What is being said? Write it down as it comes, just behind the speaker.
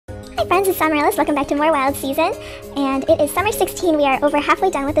Hi friends, it's SAmaryllis. Welcome back to more Wild Season. And it is summer 16. We are over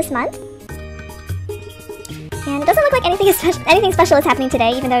halfway done with this month. And it doesn't look like anything special is happening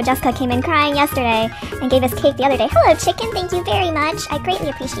today, even though Jessica came in crying yesterday and gave us cake the other day. Hello chicken, thank you very much. I greatly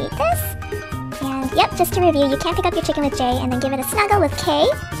appreciate this. And yep, just to review, you can pick up your chicken with J and then give it a snuggle with K.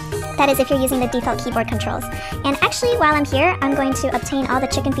 That is if you're using the default keyboard controls. And actually, while I'm here, I'm going to obtain all the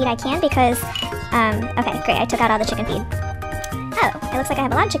chicken feed I can because, okay, great, I took out all the chicken feed. Oh, it looks like I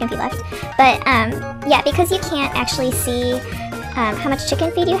have a lot of chicken feed left. But, yeah, because you can't actually see how much chicken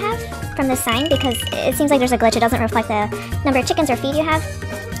feed you have from the sign, because it seems like there's a glitch, it doesn't reflect the number of chickens or feed you have.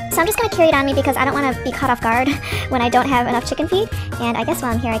 So I'm just going to carry it on me because I don't want to be caught off guard when I don't have enough chicken feed. And I guess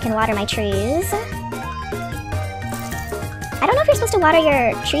while I'm here, I can water my trees. I don't know if you're supposed to water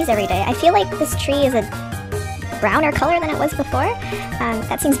your trees every day. I feel like this tree is a browner color than it was before.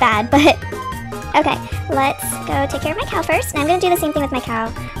 That seems bad, but okay, let's go take care of my cow first. And I'm going to do the same thing with my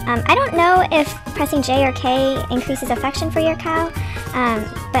cow. I don't know if pressing J or K increases affection for your cow,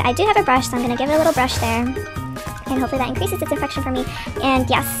 but I do have a brush, so I'm going to give it a little brush there. And hopefully that increases its affection for me. And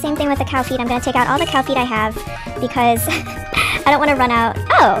yes, same thing with the cow feed. I'm going to take out all the cow feed I have because I don't want to run out.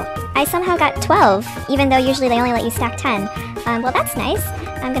 Oh, I somehow got 12, even though usually they only let you stack 10. Well, that's nice.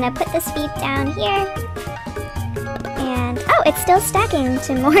 I'm going to put this feed down here. And, oh, it's still stacking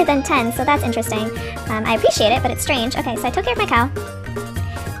to more than 10, so that's interesting. I appreciate it, but it's strange. Okay, so I took care of my cow.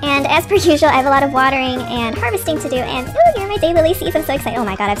 And as per usual, I have a lot of watering and harvesting to do. And, ooh, you're my daylily seeds. I'm so excited. Oh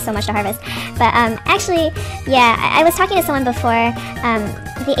my god, I have so much to harvest. But, actually, yeah, I was talking to someone before,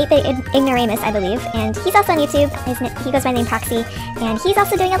 the 8-bit ignoramus, I believe. And he's also on YouTube. He goes by the name Proxy. And he's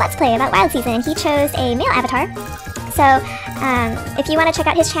also doing a Let's Play about Wild Season. And he chose a male avatar. So, if you want to check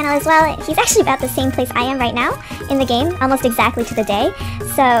out his channel as well, he's actually about the same place I am right now in the game, almost exactly to the day.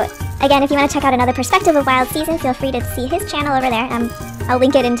 So, again, if you want to check out another perspective of Wild Season, feel free to see his channel over there. I'll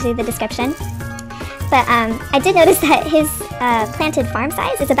link it into the description. But I did notice that his planted farm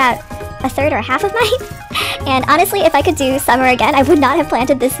size is about a third or half of mine. And honestly, if I could do summer again, I would not have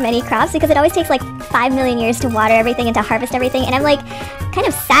planted this many crops because it always takes like 5 million years to water everything and to harvest everything. And I'm like kind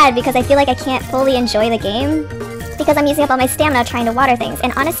of sad because I feel like I can't fully enjoy the game because I'm using up all my stamina trying to water things.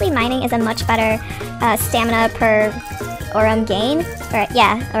 And honestly, mining is a much better stamina per aurum gain,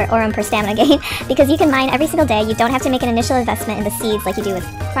 or aurum per stamina gain, because you can mine every single day. You don't have to make an initial investment in the seeds like you do with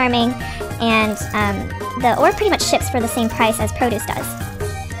farming, and the ore pretty much ships for the same price as produce does.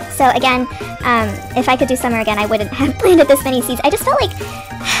 So again, if I could do summer again, I wouldn't have planted this many seeds. I just felt like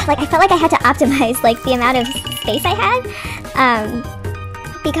I felt like I had to optimize like the amount of space I had.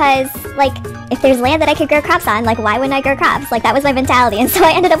 Because, like, if there's land that I could grow crops on, like, why wouldn't I grow crops? Like, that was my mentality. And so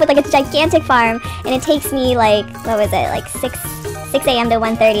I ended up with, like, a gigantic farm, and it takes me, like, what was it, like, 6 a.m. to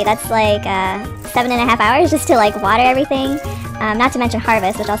 1:30. That's, like, 7.5 hours just to, like, water everything. Not to mention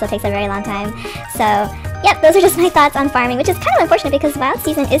harvest, which also takes a very long time. So, yep, those are just my thoughts on farming, which is kind of unfortunate because Wild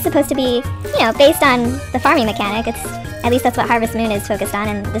Season is supposed to be, you know, based on the farming mechanic. At least that's what Harvest Moon is focused on,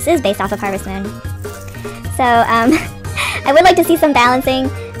 and this is based off of Harvest Moon. So, I would like to see some balancing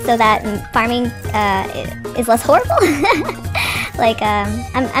so that farming is less horrible. Like,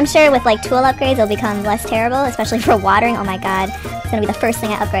 I'm sure with like tool upgrades it'll become less terrible, especially for watering. Oh my god, it's gonna be the first thing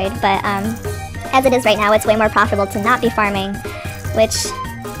I upgrade. But as it is right now, it's way more profitable to not be farming, which,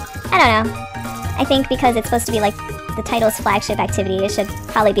 I don't know. I think because it's supposed to be like the title's flagship activity, it should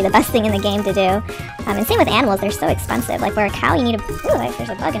probably be the best thing in the game to do. And same with animals, they're so expensive. Like for a cow, you need to... Ooh, there's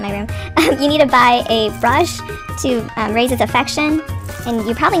a bug in my room. You need to buy a brush to raise its affection, and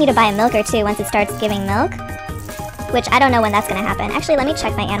you probably need to buy a milker too once it starts giving milk, which I don't know when that's going to happen. Actually, let me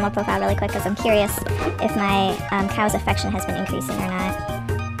check my animal profile really quick because I'm curious if my cow's affection has been increasing or not.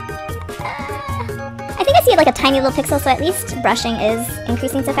 I think I see like a tiny little pixel, so at least brushing is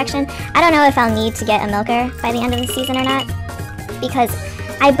increasing its affection. I don't know if I'll need to get a milker by the end of the season or not, because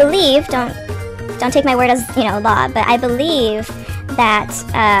I believe, don't take my word as, you know, law, but I believe that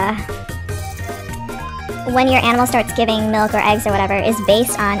when your animal starts giving milk or eggs or whatever is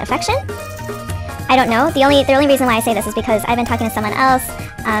based on affection. I don't know. The only reason why I say this is because I've been talking to someone else,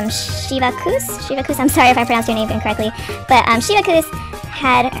 Shivakus, I'm sorry if I pronounced your name incorrectly, but Shivakus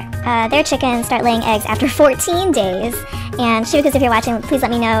had their chickens start laying eggs after 14 days, and Shivakus, if you're watching, please let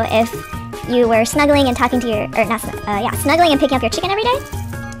me know if you were snuggling and talking to your, or not, snuggling and picking up your chicken every day,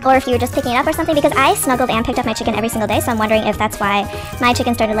 or if you were just picking it up or something, because I snuggled and picked up my chicken every single day, so I'm wondering if that's why my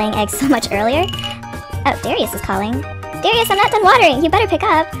chicken started laying eggs so much earlier. Oh, Darius is calling. Darius, I'm not done watering. You better pick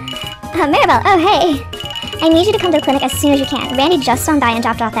up. Maribel, oh hey. I need you to come to the clinic as soon as you can. Randy just swung by and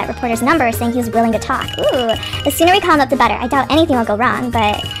dropped off that reporter's number saying he was willing to talk. Ooh, the sooner we call him up the better. I doubt anything will go wrong,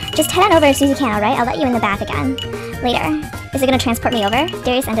 but just head on over as soon as you can, alright? I'll let you in the bath again. Later. Is it gonna transport me over?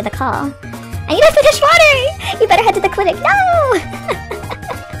 Darius ended the call. I need to finish watering! You better head to the clinic. No!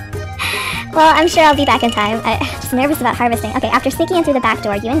 Well, I'm sure I'll be back in time. I'm just nervous about harvesting. Okay, after sneaking in through the back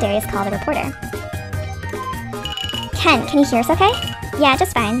door, you and Darius call the reporter. Ken, can you hear us okay? Yeah,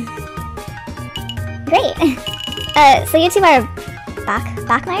 just fine. Great. So you two are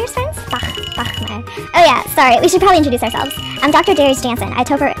Bachmeyer's friends? Bachmeyer. Oh yeah, sorry, we should probably introduce ourselves. I'm Dr. Darius Jansen. I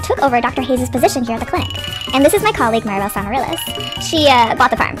took over Dr. Hayes' position here at the clinic. And this is my colleague, SAmaryllis. She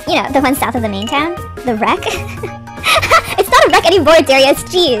bought the farm. You know, the one south of the main town. The wreck? It's not a wreck anymore, Darius,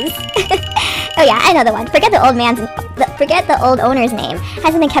 jeez. Oh yeah, I know the one. Forget the old owner's name.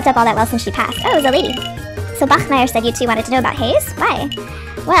 Hasn't been kept up all that well since she passed. Oh, it was a lady. So Bachmeyer said you two wanted to know about Hayes? Why?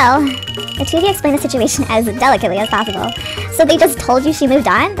 Well, the two of you explained the situation as delicately as possible. So they just told you she moved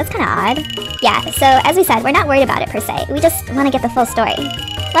on? That's kind of odd. Yeah, so as we said, we're not worried about it per se. We just want to get the full story.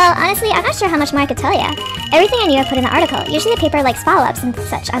 Well, honestly, I'm not sure how much more I could tell you. Everything I knew I put in the article. Usually the paper likes follow-ups and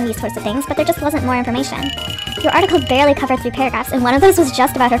such on these sorts of things, but there just wasn't more information. Your article barely covered 3 paragraphs, and one of those was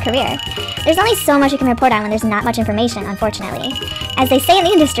just about her career. There's only so much you can report on when there's not much information, unfortunately. As they say in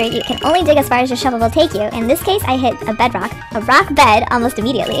the industry, you can only dig as far as your shovel will take you. In this case, I hit a rock bed, almost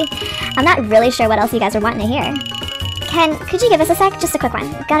immediately. I'm not really sure what else you guys are wanting to hear. Ken, could you give us a sec? Just a quick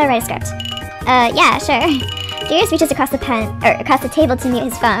one. Gotta write a script. Yeah, sure. Darius reaches across the table to mute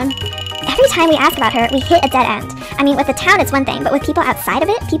his phone. Every time we ask about her, we hit a dead end. I mean, with the town, it's one thing, but with people outside of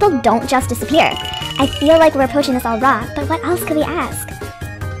it, people don't just disappear. I feel like we're approaching this all wrong, but what else could we ask?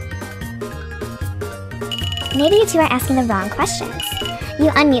 Maybe you two are asking the wrong questions. You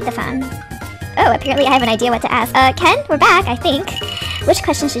unmute the phone. Oh, apparently I have an idea what to ask. Ken, we're back, I think. Which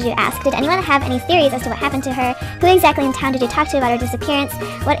question should you ask? Did anyone have any theories as to what happened to her? Who exactly in town did you talk to about her disappearance?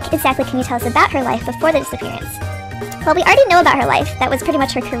 What exactly can you tell us about her life before the disappearance? Well, we already know about her life. That was pretty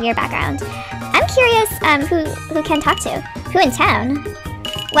much her career background. I'm curious, who Ken talked to? Who in town?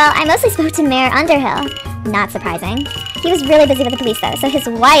 Well, I mostly spoke to Mayor Underhill. Not surprising. He was really busy with the police though, so his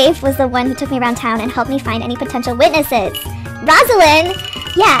wife was the one who took me around town and helped me find any potential witnesses. Rosalind!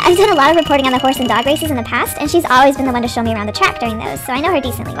 Yeah, I've done a lot of reporting on the horse and dog races in the past, and she's always been the one to show me around the track during those, so I know her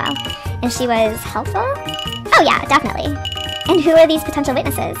decently well. And she was helpful? Oh yeah, definitely. And who are these potential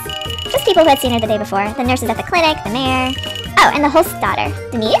witnesses? Just people who had seen her the day before. The nurses at the clinic, the mayor. Oh, and the host's daughter.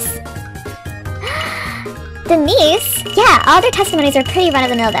 Denise? Denise? Yeah, all their testimonies were pretty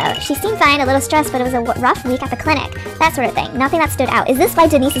run-of-the-mill though. She seemed fine, a little stressed, but it was a rough week at the clinic. That sort of thing. Nothing that stood out. Is this why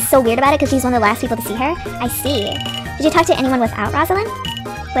Denise is so weird about it, because she's one of the last people to see her? I see. Did you talk to anyone without Rosalind?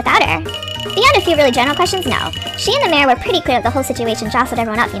 Without her? Beyond a few really general questions, no. She and the mayor were pretty clear that the whole situation jostled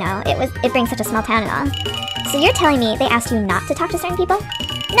everyone up, you know. It brings such a small town and all. So you're telling me they asked you not to talk to certain people?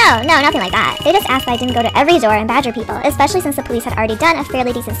 No, nothing like that. They just asked that I didn't go to every door and badger people, especially since the police had already done a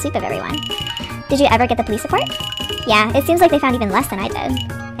fairly decent sweep of everyone. Did you ever get the police report? Yeah, it seems like they found even less than I did.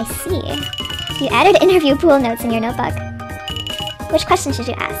 I see. You added interview pool notes in your notebook. Which question should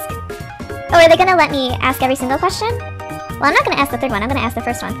you ask? Oh, are they gonna let me ask every single question? Well, I'm not gonna ask the third one, I'm gonna ask the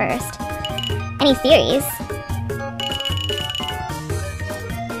first one first. Any theories?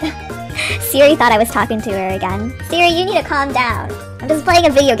 Siri thought I was talking to her again. Siri, you need to calm down. I'm just playing a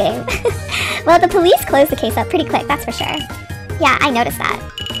video game. Well, the police closed the case up pretty quick, that's for sure. Yeah, I noticed that.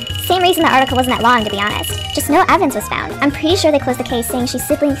 Same reason the article wasn't that long, to be honest. Just no evidence was found. I'm pretty sure they closed the case saying she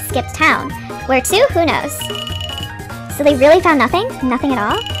simply skipped town. Where to? Who knows? So they really found nothing? Nothing at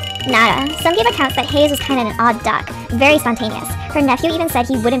all? Nada. Some gave accounts that Hayes was kind of an odd duck. Very spontaneous. Her nephew even said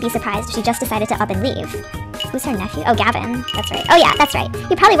he wouldn't be surprised if she just decided to up and leave. Who's her nephew? Oh, Gavin. That's right. Oh yeah, that's right.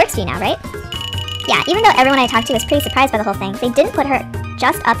 He probably works for you now, right? Yeah, even though everyone I talked to was pretty surprised by the whole thing, they didn't put her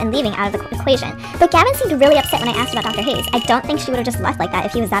just up and leaving out of the equation. But Gavin seemed really upset when I asked about Dr. Hayes. I don't think she would have just left like that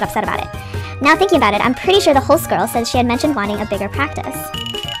if he was that upset about it. Now thinking about it, I'm pretty sure the host girl said she had mentioned wanting a bigger practice.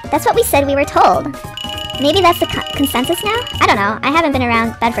 That's what we said we were told. Maybe that's the consensus now? I don't know. I haven't been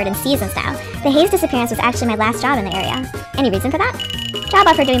around Bedford in seasons now. The Hayes disappearance was actually my last job in the area. Any reason for that? Job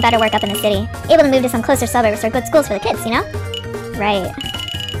offer doing better work up in the city. Able to move to some closer suburbs for good schools for the kids, you know? Right.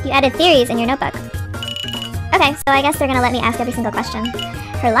 You added theories in your notebook. Okay, so I guess they're gonna let me ask every single question.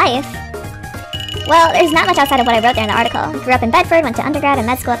 Her life? Well, there's not much outside of what I wrote there in the article. Grew up in Bedford, went to undergrad and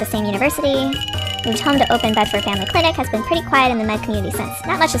med school at the same university. Moved home to open Bedford Family Clinic, has been pretty quiet in the med community since.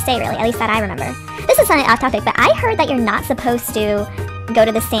 Not much to say really, at least that I remember. This is something off topic, but I heard that you're not supposed to go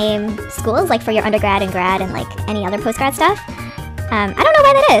to the same schools, like for your undergrad and grad and like any other postgrad stuff. I don't know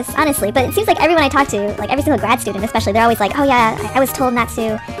why that is, honestly, but it seems like everyone I talk to, like every single grad student especially, they're always like, oh yeah, I was told not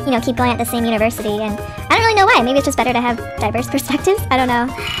to, keep going at the same university, and I don't really know why. Maybe it's just better to have diverse perspectives, I don't know.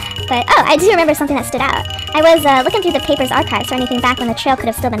 But, oh, I do remember something that stood out. I was looking through the paper's archives for anything back when the trail could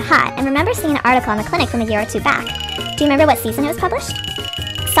have still been hot, and remember seeing an article on the clinic from a year or two back. Do you remember what season it was published?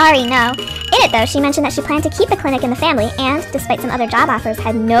 Sorry, no. In it, though, she mentioned that she planned to keep the clinic in the family and, despite some other job offers,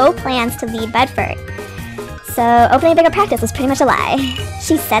 had no plans to leave Bedford. So, opening a bigger practice was pretty much a lie.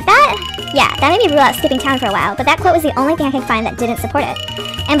 She said that? Yeah, that made me rule out skipping town for a while, but that quote was the only thing I could find that didn't support it.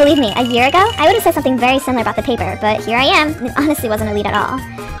 And believe me, a year ago, I would have said something very similar about the paper, but here I am. It honestly wasn't a lead at all.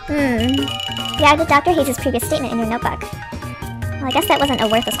 You added Dr. Hayes' previous statement in your notebook. Well, I guess that wasn't a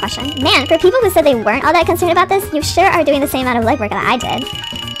worthless question. Man, for people who said they weren't all that concerned about this, you sure are doing the same amount of legwork that I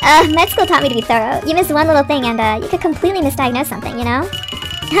did. Med school taught me to be thorough. You miss one little thing and, you could completely misdiagnose something, you know?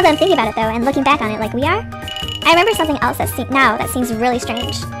 Now that I'm thinking about it, though, and looking back on it like we are, I remember something else that seems really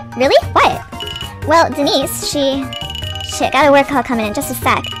strange. Really? What? Well, Denise, Shit, got a work call coming in, just a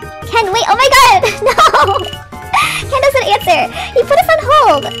sec. Ken, wait, oh my god! No! Ken doesn't answer! He put us on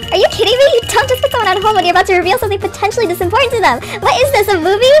hold! Are you kidding me? You don't just put someone on hold when you're about to reveal something potentially disimportant to them! What is this, a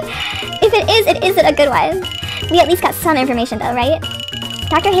movie? If it is, it isn't a good one. We at least got some information though, right?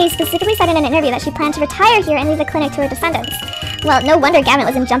 Dr. Hayes specifically said in an interview that she planned to retire here and leave the clinic to her descendants. Well, no wonder Gavin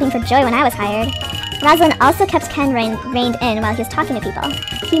wasn't jumping for joy when I was hired. Rosalind also kept Ken reined in while he was talking to people.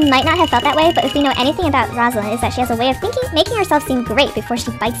 He might not have felt that way, but if we know anything about Rosalind, is that she has a way of making herself seem great before she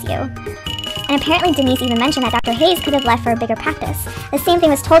bites you. And apparently Denise even mentioned that Dr. Hayes could have left for a bigger practice. The same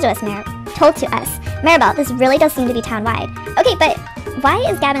thing was told to us. Maribel, this really does seem to be town-wide. Okay, but why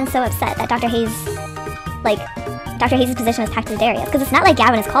is Gavin so upset that Dr. Hayes' position was packed to Darius? Because it's not like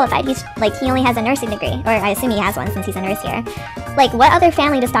Gavin is qualified. He only has a nursing degree. Or I assume he has one since he's a nurse here. Like, what other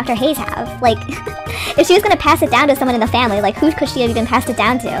family does Dr. Hayes have? Like, if she was gonna pass it down to someone in the family, like, who could she have even passed it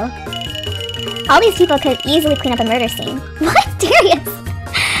down to? All these people could easily clean up a murder scene. What? Darius?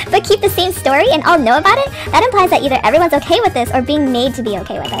 But keep the same story and all know about it? That implies that either everyone's okay with this or being made to be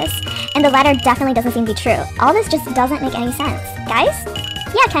okay with this. And the latter definitely doesn't seem to be true. All this just doesn't make any sense. Guys?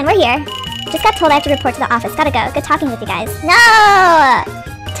 Yeah, Ken, we're here. Just got told I have to report to the office. Gotta go. Good talking with you guys. No!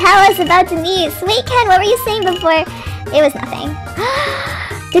 Tell us about Denise. Wait, Ken, what were you saying before? It was nothing.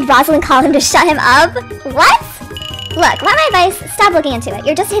 Did Rosalind call him to shut him up? What? Look, want my advice? Stop looking into it.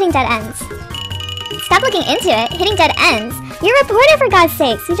 You're just hitting dead ends. Stop looking into it? Hitting dead ends? You're a reporter, for God's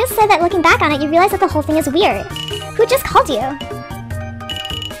sakes. You just said that looking back on it, you realize that the whole thing is weird. Who just called you?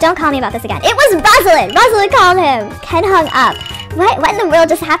 Don't call me about this again. It was Rosalind! Rosalind called him! Ken hung up. What in the world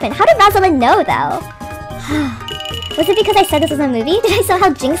just happened? How did Rosalind know, though? Was it because I said this was a movie? Did I somehow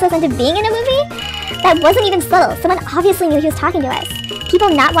jinx us into being in a movie? That wasn't even subtle. Someone obviously knew he was talking to us.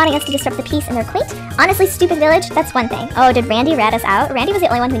 People not wanting us to disrupt the peace in their quaint, honestly stupid village, that's one thing. Oh, did Randy rat us out? Randy was the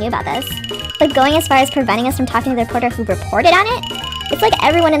only one who knew about this. But going as far as preventing us from talking to the reporter who reported on it? It's like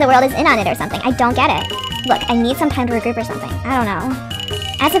everyone in the world is in on it or something. I don't get it. Look, I need some time to regroup or something. I don't know.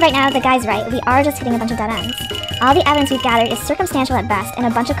 As of right now, the guy's right. We are just hitting a bunch of dead ends. All the evidence we've gathered is circumstantial at best and a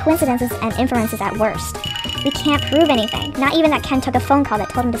bunch of coincidences and inferences at worst. We can't prove anything, not even that Ken took a phone call that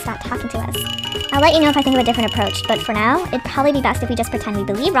told him to stop talking to us. I'll let you know if I think of a different approach, but for now, it'd probably be best if we just pretend we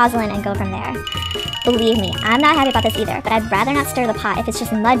believe Rosalind and go from there. Believe me, I'm not happy about this either, but I'd rather not stir the pot if it's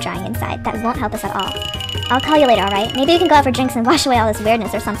just mud drying inside. That won't help us at all. I'll call you later, alright? Maybe we can go out for drinks and wash away all this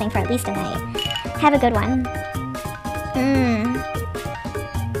weirdness or something for at least a night. Have a good one.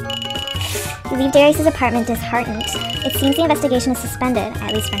 You leave Darius' apartment disheartened. It seems the investigation is suspended,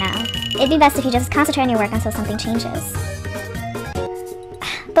 at least for now. It'd be best if you just concentrate on your work until something changes.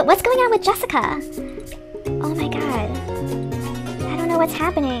 But what's going on with Jessica? Oh my god. I don't know what's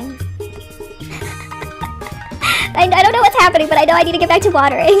happening. I don't know what's happening, but I know I need to get back to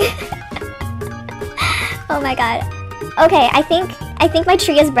watering. Oh my god. Okay, I think my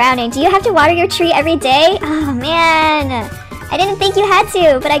tree is browning. Do you have to water your tree every day? Oh man. I didn't think you had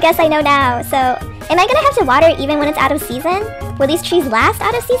to, but I guess I know now. So, am I gonna have to water it even when it's out of season? Will these trees last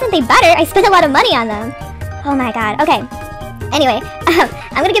out of season? They better. I spent a lot of money on them. Oh my god. Okay. Anyway,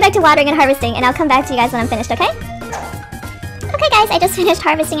 I'm gonna get back to watering and harvesting, and I'll come back to you guys when I'm finished, okay? Okay guys, I just finished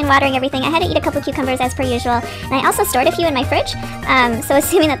harvesting and watering everything. I had to eat a couple cucumbers as per usual, and I also stored a few in my fridge. So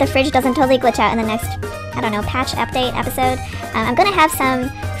assuming that the fridge doesn't totally glitch out in the next, I don't know, patch update episode, I'm gonna have some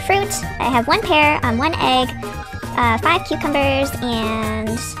fruit. I have 1 pear, 1 egg, 5 cucumbers,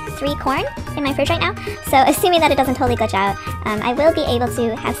 and 3 corn in my fridge right now. So assuming that it doesn't totally glitch out, I will be able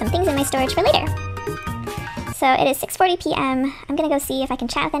to have some things in my storage for later. So it is 6:40 p.m. I'm gonna go see if I can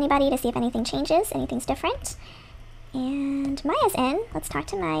chat with anybody to see if anything changes, anything's different. And Maya's in. Let's talk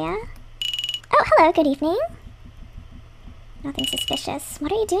to Maya. Oh, hello, good evening. Nothing suspicious.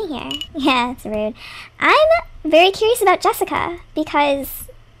 What are you doing here? Yeah, it's rude. I'm very curious about Jessica, because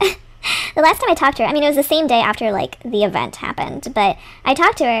The last time I talked to her, I mean, it was the same day after, like, the event happened, but I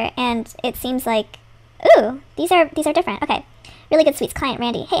talked to her, and it seems like, ooh, these are different. Okay. Really good sweets. Client,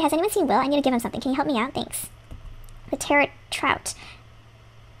 Randy. Hey, has anyone seen Will? I need to give him something. Can you help me out? Thanks. The Tarot Trout.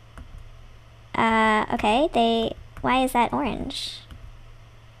 Okay, why is that orange?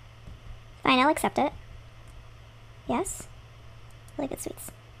 Fine, I'll accept it. Yes? Really good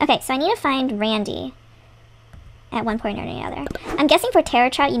sweets. Okay, so I need to find Randy at one point or another. I'm guessing for Tarot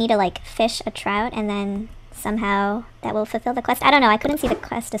Trout, you need to, like, fish a trout, and then somehow that will fulfill the quest. I don't know, I couldn't see the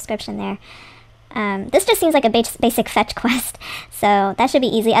quest description there. This just seems like a basic fetch quest, so that should be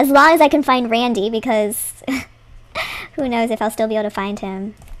easy, as long as I can find Randy, because who knows if I'll still be able to find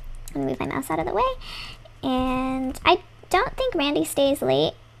him. I'm gonna move my mouse out of the way, and I don't think Randy stays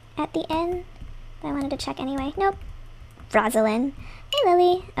late at the inn, but I wanted to check anyway. Nope. Rosalind. Hey,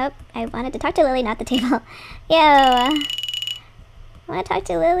 Lily. Oh, I wanted to talk to Lily, not the table. Yo. I want to talk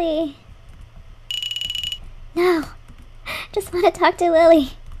to Lily. No. Just want to talk to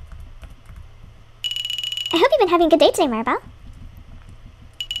Lily. I hope you've been having a good day today, Maribel.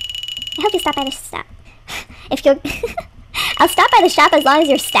 I hope you stop by the shop. If you're... I'll stop by the shop as long as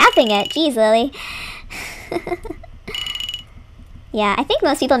you're staffing it. Jeez, Lily. Yeah, I think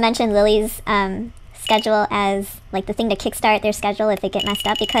most people mention Lily's schedule as like the thing to kickstart their schedule if they get messed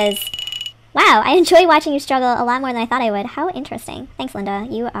up, because wow, I enjoy watching you struggle a lot more than I thought I would. How interesting. Thanks, Linda.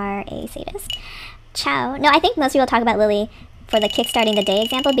 You are a sadist. Ciao. No, I think most people talk about Lily for the kickstarting the day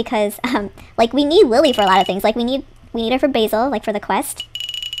example because like we need Lily for a lot of things. Like we need her for Basil, like for the quest,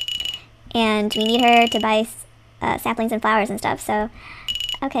 and we need her to buy saplings and flowers and stuff. So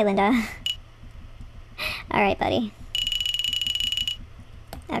okay, Linda. All right, buddy.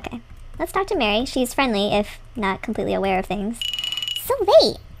 Okay, let's talk to Mary. She's friendly, if not completely aware of things. So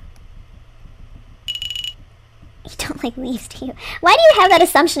late. You don't like leaves, do you? Why do you have that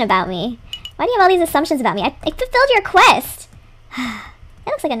assumption about me? Why do you have all these assumptions about me? I fulfilled your quest. That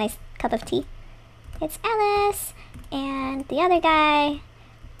looks like a nice cup of tea. It's Alice and the other guy.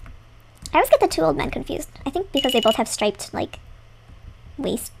 I always get the two old men confused. I think because they both have striped, like,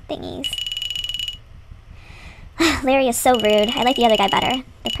 waist thingies. Larry is so rude. I like the other guy better.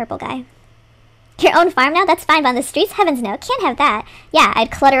 The purple guy. Your own farm now? That's fine, but on the streets? Heavens no. Can't have that. Yeah,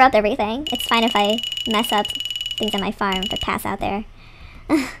 I'd clutter up everything. It's fine if I mess up things on my farm to pass out there.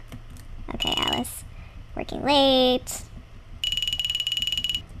 Okay, Alice. Working late.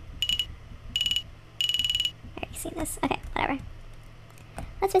 I already seen this. Okay, whatever.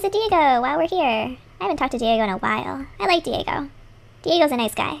 Let's visit Diego while we're here. I haven't talked to Diego in a while. I like Diego. Diego's a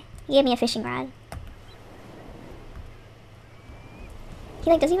nice guy. He gave me a fishing rod. He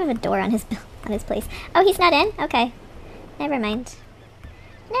like doesn't even have a door on his place. Oh, he's not in? Okay. Never mind.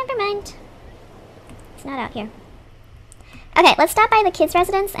 Never mind. He's not out here. Okay, let's stop by the kids'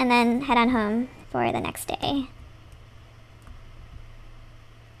 residence and then head on home for the next day.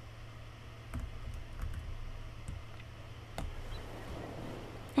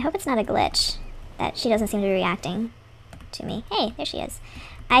 I hope it's not a glitch that she doesn't seem to be reacting to me. Hey, there she is.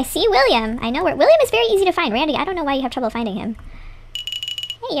 I see William. I know where... William is very easy to find. Randy, I don't know why you have trouble finding him.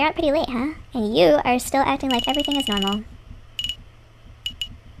 Hey, you're out pretty late, huh? And you are still acting like everything is normal.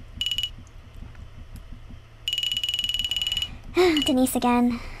 Denise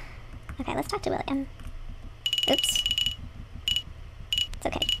again. Okay, let's talk to William. Oops. It's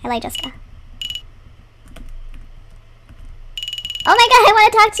okay. I like Jessica. Oh my god, I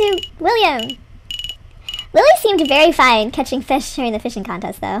want to talk to William! Lily seemed very fine catching fish during the fishing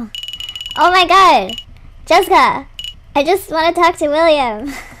contest, though. Oh my god! Jessica! I just want to talk to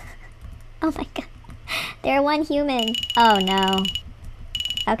William! Oh my god. They're one human. Oh no.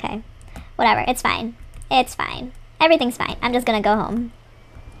 Okay. Whatever, it's fine. It's fine. Everything's fine. I'm just gonna go home.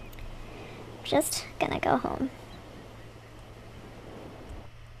 Just gonna go home.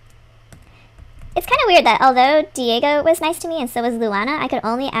 It's kind of weird that although Diego was nice to me and so was Luana, I could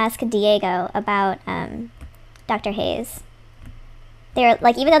only ask Diego about Dr. Hayes. They're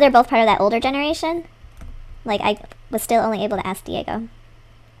like, even though they're both part of that older generation, like I was still only able to ask Diego.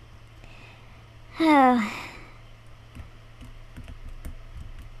 Oh.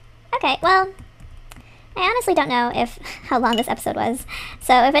 Okay, well, I honestly don't know how long this episode was.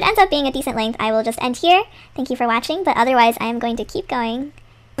 So if it ends up being a decent length, I will just end here. Thank you for watching, but otherwise I am going to keep going.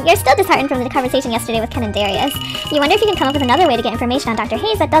 You're still disheartened from the conversation yesterday with Ken and Darius. You wonder if you can come up with another way to get information on Dr.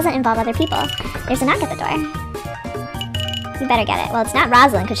 Hayes that doesn't involve other people. There's a knock at the door. You better get it. Well, it's not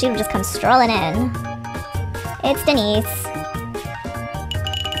Rosalind, because she would just come strolling in. It's Denise.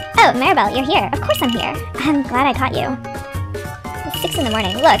 Oh, Maribel, you're here. Of course I'm here. I'm glad I caught you. It's 6 in the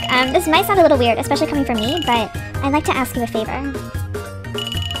morning. Look, this might sound a little weird, especially coming from me, but I'd like to ask you a favor.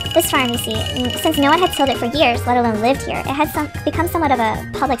 This farm, you see, since no one had tilled it for years, let alone lived here, it had become somewhat of a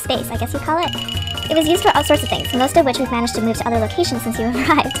public space, I guess you'd call it. It was used for all sorts of things, most of which we've managed to move to other locations since you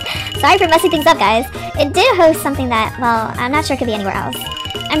arrived. Sorry for messing things up, guys. It did host something that, well, I'm not sure it could be anywhere else.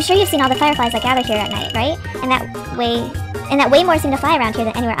 I'm sure you've seen all the fireflies that gather here at night, right? And that way more seem to fly around here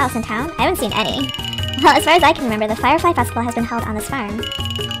than anywhere else in town. I haven't seen any. Well, as far as I can remember, the Firefly Festival has been held on this farm.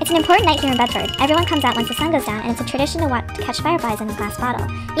 It's an important night here in Bedford. Everyone comes out once the sun goes down, and it's a tradition to catch fireflies in a glass bottle.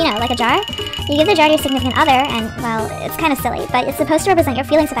 You know, like a jar? You give the jar to your significant other, and, well, it's kind of silly, but it's supposed to represent your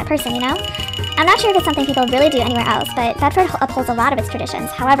feelings with that person, you know? I'm not sure if it's something people really do anywhere else, but Bedford upholds a lot of its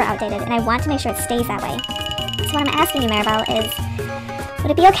traditions, however outdated, and I want to make sure it stays that way. So what I'm asking you, Maribel, is, would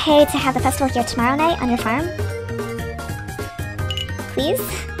it be okay to have the festival here tomorrow night on your farm? Please?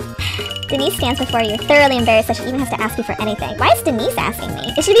 Denise stands before you, thoroughly embarrassed that she even has to ask you for anything. Why is Denise asking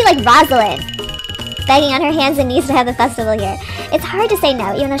me? It should be like Rosalind, begging on her hands and knees to have the festival here. It's hard to say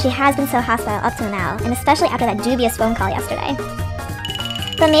no, even though she has been so hostile up till now, and especially after that dubious phone call yesterday.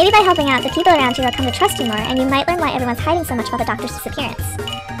 But maybe by helping out, the people around you will come to trust you more, and you might learn why everyone's hiding so much about the doctor's disappearance.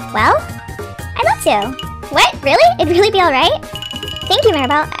 Well, I'd love to. What? Really? It'd really be alright? Thank you,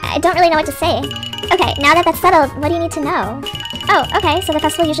 Maribel. I don't really know what to say. Okay, now that that's settled, what do you need to know? Oh, okay, so the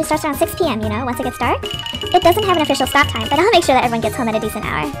festival usually starts around 6 p.m., you know, once it gets dark? It doesn't have an official stop time, but I'll make sure that everyone gets home at a decent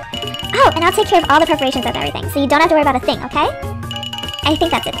hour. Oh, and I'll take care of all the preparations of everything, so you don't have to worry about a thing, okay? I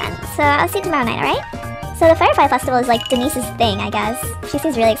think that's it then. So I'll see you tomorrow night, alright? So the Firefly Festival is like Denise's thing, I guess. She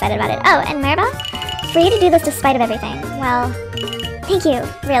seems really excited about it. Oh, and Maribel? For you to do this despite of everything, well, thank you,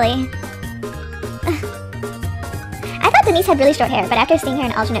 really. I thought Denise had really short hair, but after seeing her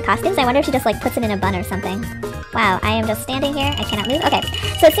in alternate costumes, I wonder if she just like puts it in a bun or something. Wow, I am just standing here. I cannot move. Okay,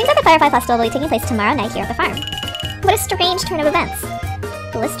 so it seems like the Firefly Festival will be taking place tomorrow night here at the farm. What a strange turn of events.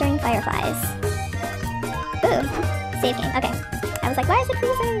 Blistering fireflies. Ooh, save game. Okay. I was like, why is it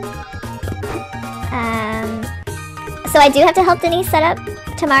freezing? So I do have to help Denise set up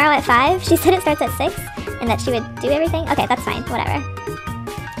tomorrow at 5. She said it starts at 6 and that she would do everything. Okay, that's fine. Whatever.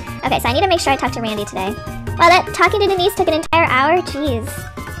 Okay, so I need to make sure I talk to Randy today. Wow, that talking to Denise took an entire hour? Jeez.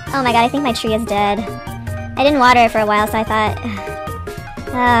 Oh my god, I think my tree is dead. I didn't water it for a while, so I thought...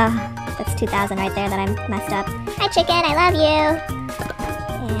 that's 2,000 right there that I messed up. Hi, chicken, I love you!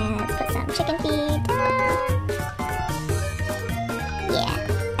 And let's put some chicken feed down. Yeah,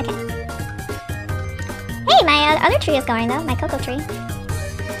 okay. Hey, my other tree is going, though. My cocoa tree.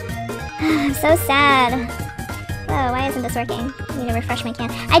 I'm so sad. Whoa, why isn't this working? I need to refresh my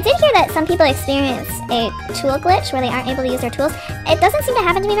can. I did hear that some people experience a tool glitch where they aren't able to use their tools. It doesn't seem to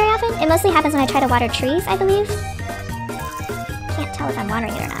happen to me very often. It mostly happens when I try to water trees, I believe. Can't tell if I'm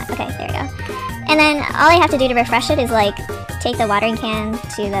watering it or not. Okay, there we go. And then all I have to do to refresh it is like take the watering can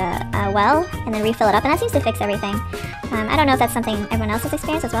to the well and then refill it up, and that seems to fix everything. I don't know if that's something everyone else has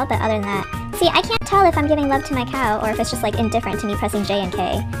experienced as well, but other than that... See, I can't tell if I'm giving love to my cow or if it's just like indifferent to me pressing J and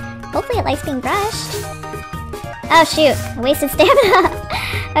K. Hopefully it likes being brushed. Oh shoot, I wasted stamina.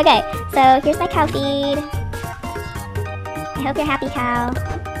 Okay, so here's my cow feed. I hope you're happy, cow.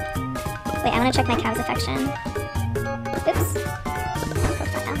 Wait, I want to check my cow's affection. Oops.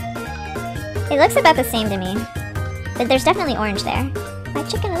 Profile. It looks about the same to me. But there's definitely orange there. My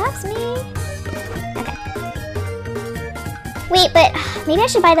chicken loves me. Okay. Wait, but maybe I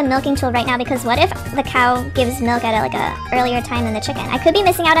should buy the milking tool right now, because what if the cow gives milk at like a earlier time than the chicken? I could be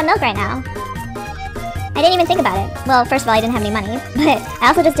missing out on milk right now. I didn't even think about it. Well, first of all, I didn't have any money, but I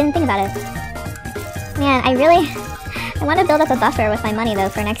also just didn't think about it. Man, I want to build up a buffer with my money, though,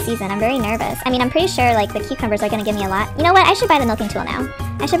 for next season. I'm very nervous. I mean, I'm pretty sure, like, the cucumbers are going to give me a lot. You know what? I should buy the milking tool now.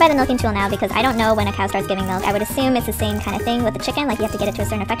 I should buy the milking tool now, because I don't know when a cow starts giving milk. I would assume it's the same kind of thing with the chicken, like you have to get it to a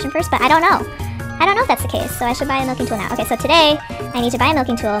certain affection first, but I don't know. I don't know if that's the case, so I should buy a milking tool now. Okay, so today, I need to buy a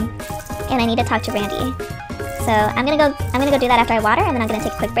milking tool, and I need to talk to Randy. So I'm gonna go do that after I water, and then I'm gonna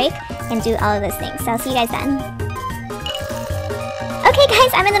take a quick break and do all of those things. So I'll see you guys then. Okay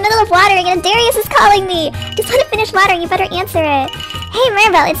guys, I'm in the middle of watering and Darius is calling me! Just want to finish watering, you better answer it. Hey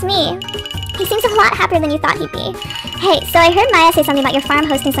Maribel, it's me. He seems a lot happier than you thought he'd be. Hey, so I heard Maya say something about your farm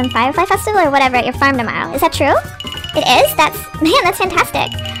hosting some Firefly Festival or whatever at your farm tomorrow. Is that true? It is? Man, that's fantastic.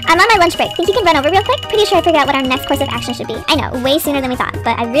 I'm on my lunch break. Think you can run over real quick? Pretty sure I figured out what our next course of action should be. I know, way sooner than we thought,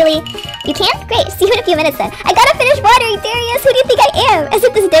 but You can? Great, see you in a few minutes then. I gotta finish watering, Darius! Who do you think I am? As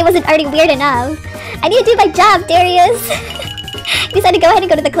if this day wasn't already weird enough. I need to do my job, Darius! You decided to go ahead and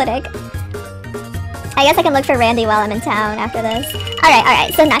go to the clinic. I guess I can look for Randy while I'm in town after this.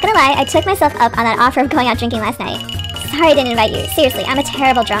 Alright, so not gonna lie, I took myself up on that offer of going out drinking last night. Sorry I didn't invite you. Seriously, I'm a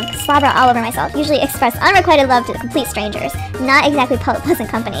terrible drunk. Slobber all over myself. Usually express unrequited love to complete strangers. Not exactly pleasant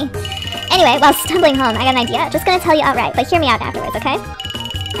company. Anyway, while stumbling home, I got an idea. Just gonna tell you outright, but hear me out afterwards, okay?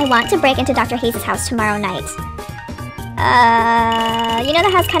 I want to break into Dr. Hayes' house tomorrow night. You know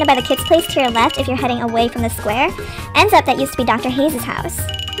the house kind of by the kids' place to your left if you're heading away from the square? Ends up that used to be Dr. Hayes' house.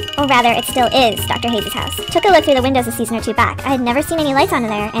 Or rather, it still is Dr. Hayes' house. Took a look through the windows a season or two back. I had never seen any lights on in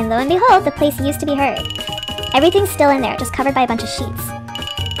there, and lo and behold, the place used to be hers. Everything's still in there, just covered by a bunch of sheets.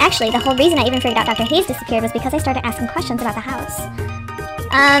 Actually, the whole reason I even figured out Dr. Hayes disappeared was because I started asking questions about the house.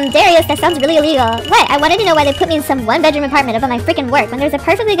 Darius, that sounds really illegal. What? I wanted to know why they put me in some one-bedroom apartment above my freaking work when there's a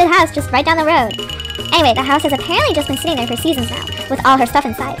perfectly good house just right down the road. Anyway, the house has apparently just been sitting there for seasons now, with all her stuff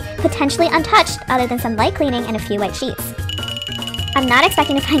inside, potentially untouched other than some light cleaning and a few white sheets. I'm not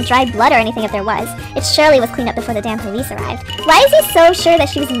expecting to find dry blood or anything if there was. It surely was cleaned up before the damn police arrived. Why is he so sure that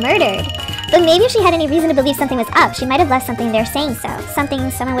she was murdered? But maybe if she had any reason to believe something was up, she might have left something there saying so. Something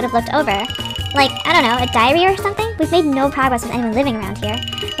someone would have looked over. Like, I don't know, a diary or something? We've made no progress with anyone living around here.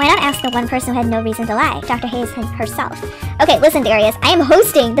 Why not ask the one person who had no reason to lie, Dr. Hayes herself? Okay, listen, Darius, I am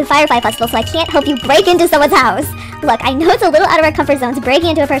hosting the Firefly Festival, so I can't help you break into someone's house. Look, I know it's a little out of our comfort zones breaking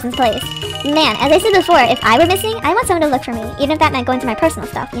into a person's place. Man, as I said before, if I were missing, I want someone to look for me, even if that meant going through my personal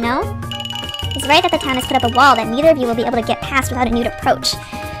stuff, you know? It's right that the town has put up a wall that neither of you will be able to get past without a nude approach.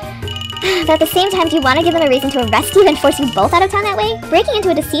 But at the same time, do you want to give them a reason to arrest you and force you both out of town that way? Breaking into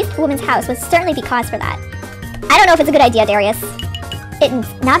a deceased woman's house would certainly be cause for that. I don't know if it's a good idea, Darius. It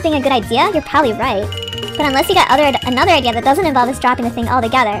not being a good idea? You're probably right. But unless you got another idea that doesn't involve us dropping the thing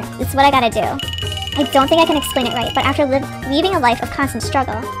altogether, it's what I gotta do. I don't think I can explain it right, but after leaving a life of constant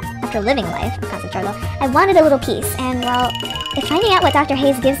struggle, I wanted a little peace, and well, if finding out what Dr.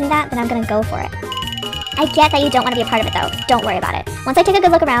 Hayes gives me that, then I'm gonna go for it. I get that you don't want to be a part of it, though. Don't worry about it. Once I take a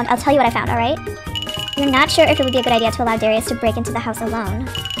good look around, I'll tell you what I found, alright? You're not sure if it would be a good idea to allow Darius to break into the house alone.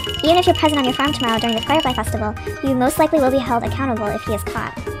 Even if you're present on your farm tomorrow during the Firefly Festival, you most likely will be held accountable if he is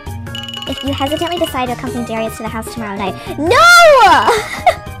caught. If you hesitantly decide to accompany Darius to the house tomorrow night— No!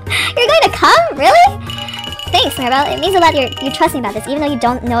 You're going to come? Really? Thanks, Maribel. It means a lot you trust me about this, even though you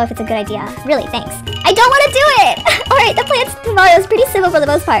don't know if it's a good idea. Really, thanks. I don't want to do it! Alright, the plan tomorrow is pretty simple for the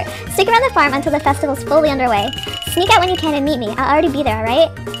most part. Stick around the farm until the festival's fully underway. Sneak out when you can and meet me. I'll already be there,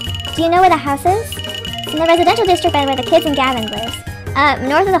 alright? Do you know where the house is? It's in the residential district by where the kids and Gavin lives.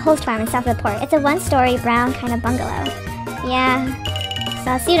 North of the host farm and south of the port. It's a one-story, brown kind of bungalow. Yeah.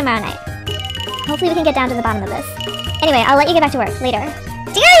 So I'll see you tomorrow night. Hopefully we can get down to the bottom of this. Anyway, I'll let you get back to work later.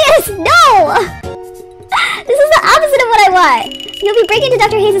 Darius! No! This is the opposite of what I want! You'll be breaking into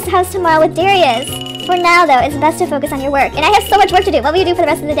Dr. Hayes' house tomorrow with Darius. For now, though, it's best to focus on your work. And I have so much work to do. What will you do for the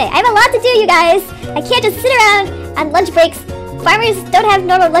rest of the day? I have a lot to do, you guys! I can't just sit around on lunch breaks. Farmers don't have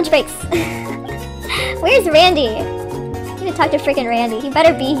normal lunch breaks. Where's Randy? I need to talk to freaking Randy. He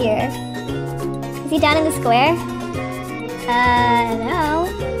better be here. Is he down in the square? No.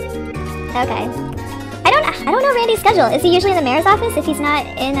 Okay. I don't know Randy's schedule. Is he usually in the mayor's office? If he's not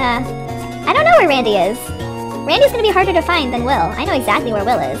in, I don't know where Randy is. Randy's gonna be harder to find than Will. I know exactly where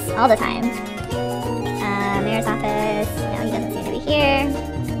Will is, all the time. Mayor's office. No, he doesn't seem to be here.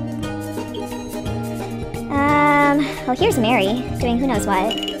 Well, here's Mary, doing who knows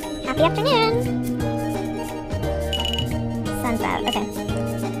what. Happy afternoon! Sun's out, okay.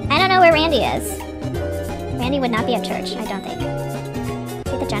 I don't know where Randy is. Randy would not be at church, I don't think.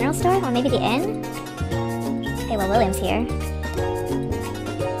 Is he at the general store? Or maybe the inn? Okay, well, William's here.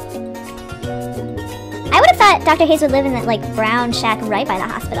 I would have thought Dr. Hayes would live in that, like, brown shack right by the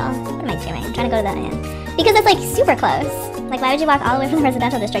hospital. What am I doing? I'm trying to go to the inn. Because it's, like, super close. Like, why would you walk all the way from the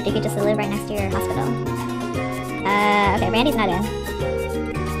residential district if you just live right next to your hospital? Okay, Randy's not in.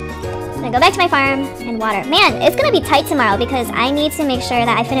 I'm gonna go back to my farm and water. Man, it's gonna be tight tomorrow because I need to make sure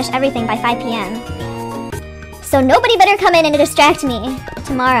that I finish everything by 5 p.m. So nobody better come in and distract me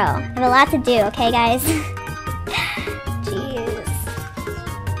tomorrow. I have a lot to do, okay, guys? Jeez.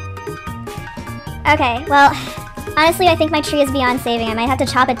 Okay, well, honestly, I think my tree is beyond saving. I might have to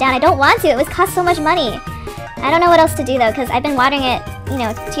chop it down. I don't want to. It would cost so much money. I don't know what else to do, though, because I've been watering it, you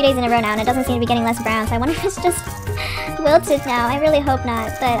know, 2 days in a row now, and it doesn't seem to be getting less brown, so I wonder if it's just wilted now. I really hope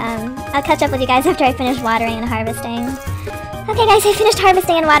not, but I'll catch up with you guys after I finish watering and harvesting. Okay, guys, I finished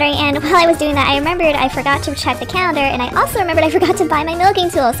harvesting and watering, and while I was doing that, I remembered I forgot to check the calendar, and I also remembered I forgot to buy my milking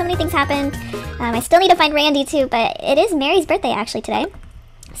tool. So many things happened. I still need to find Randy, too, but it is Mary's birthday, actually, today.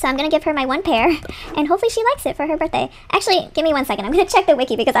 So I'm going to give her my 1 pair, and hopefully she likes it for her birthday. Actually, give me 1 second. I'm going to check the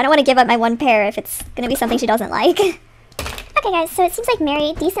wiki because I don't want to give up my 1 pair if it's going to be something she doesn't like. Okay, guys, so it seems like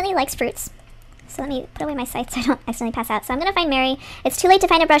Mary decently likes fruits. So let me put away my sight so I don't accidentally pass out. So I'm going to find Mary. It's too late to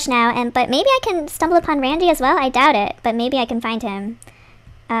find a brush now, but maybe I can stumble upon Randy as well. I doubt it, but maybe I can find him.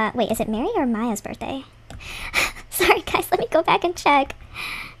 Wait, is it Mary or Maya's birthday? Sorry, guys, let me go back and check.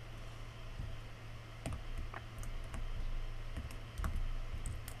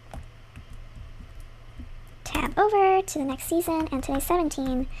 over to the next season, and today's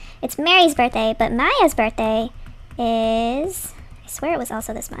 17. It's Mary's birthday, but Maya's birthday is... I swear it was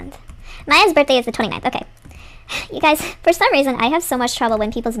also this month. Maya's birthday is the 29th. Okay. You guys, for some reason, I have so much trouble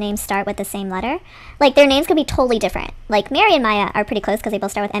when people's names start with the same letter. Like, their names could be totally different. Like, Mary and Maya are pretty close because they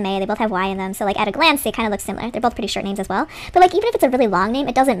both start with M-A. They both have Y in them. So, like, at a glance, they kind of look similar. They're both pretty short names as well. But, like, even if it's a really long name,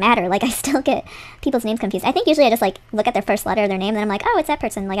 it doesn't matter. Like, I still get people's names confused. I think usually I just, like, look at their first letter of their name, and then I'm like, oh, it's that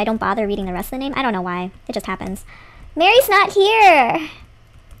person. Like, I don't bother reading the rest of the name. I don't know why. It just happens. Mary's not here!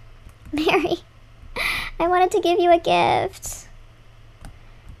 Mary, I wanted to give you a gift.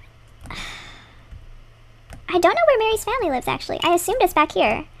 I don't know where Mary's family lives, actually. I assumed it's back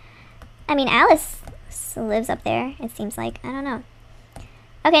here. I mean, Alice lives up there, it seems like. I don't know.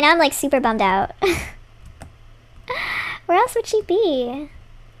 Okay, now I'm, like, super bummed out. Where else would she be?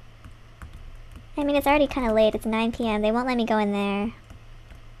 I mean, it's already kind of late. It's 9 p.m. They won't let me go in there.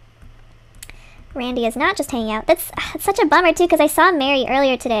 Randy is not just hanging out. That's such a bummer, too, because I saw Mary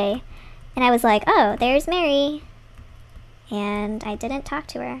earlier today. And I was like, oh, there's Mary. And I didn't talk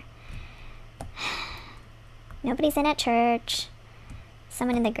to her. Nobody's in at church.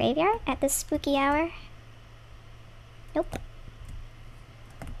 Someone in the graveyard at this spooky hour? Nope.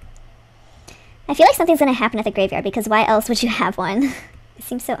 I feel like something's gonna happen at the graveyard because why else would you have one? It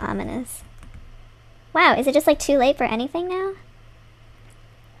seems so ominous. Wow, is it just like too late for anything now?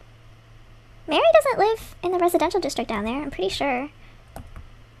 Mary doesn't live in the residential district down there, I'm pretty sure.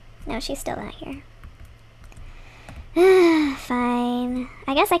 No, she's still not here. Fine.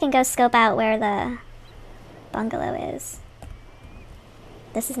 I guess I can go scope out where the bungalow is.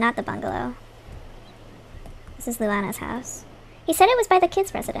 This is not the bungalow. This is Luana's house. He said it was by the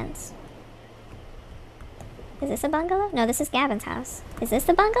kids' residence. Is this a bungalow? No, this is Gavin's house. Is this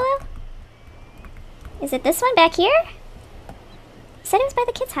the bungalow? Is it this one back here? He said it was by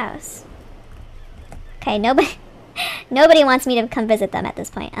the kids' house. Okay, nobody wants me to come visit them at this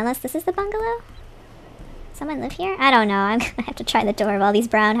point. Unless this is the bungalow? Someone live here? I don't know. I'm gonna have to try the door of all these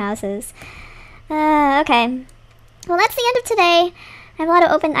brown houses. Okay. Well, that's the end of today. I have a lot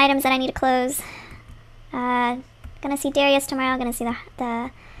of open items that I need to close. Gonna see Darius tomorrow. Gonna see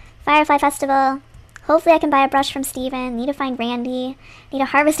the Firefly Festival. Hopefully I can buy a brush from Steven. Need to find Randy. Need to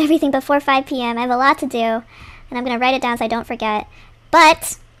harvest everything before 5 p.m. I have a lot to do. And I'm gonna write it down so I don't forget.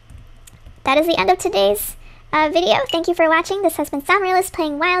 But that is the end of today's video. Thank you for watching. This has been SAmaryllis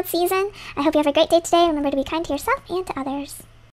playing Wild Season. I hope you have a great day today. Remember to be kind to yourself and to others.